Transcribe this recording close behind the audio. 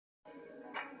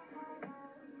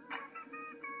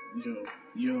Yo,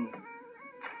 yo,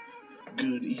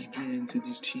 good evening to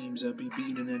these teams I be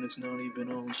beating, and it's not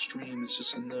even on stream, it's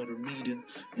just another meeting.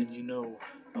 And you know,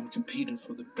 I'm competing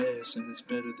for the best, and it's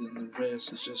better than the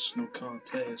rest, it's just no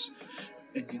contest.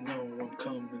 And you know, I'm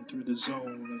coming through the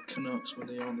zone like Canucks when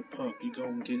they on the puck, you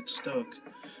gon' get stuck.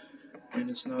 And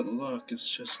it's not luck, it's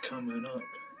just coming up.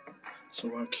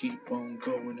 So I keep on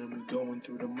going, and we're going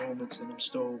through the moments, and I'm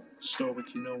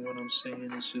stoic, you know what I'm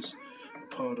saying? It's just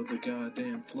a part of the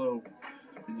goddamn flow,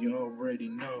 and you already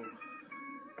know.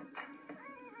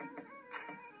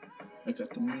 I got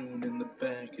the moon in the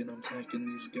back, and I'm attacking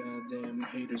these goddamn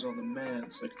haters on the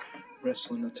mats like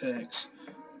wrestling attacks.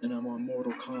 And I'm on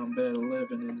Mortal Kombat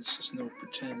 11, and it's just no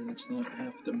pretending, it's not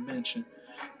half the mention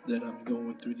that I'm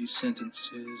going through these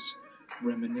sentences,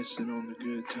 reminiscing on the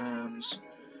good times.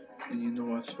 And you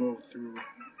know I throw through,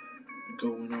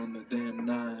 going on the damn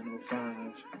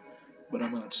 905. But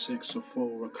I'm at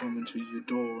 604, I'm coming to your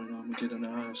door, and I'm getting the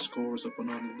highest scores up on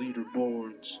all the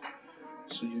leaderboards.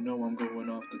 So you know I'm going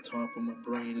off the top of my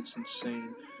brain, it's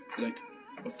insane, like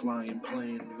a flying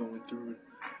plane going through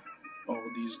all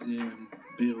these damn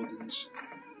buildings,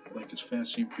 like it's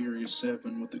Fast and Furious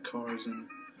 7 with the cars and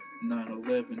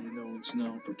 9/11, you know, it's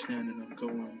now pretending I'm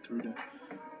going through the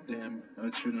damn,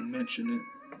 I shouldn't mention it,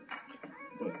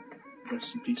 but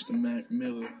rest in peace to Mac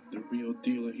Miller, the real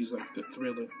dealer, he's like the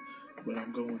Thriller, but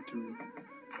I'm going through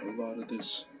a lot of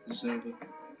this Zella.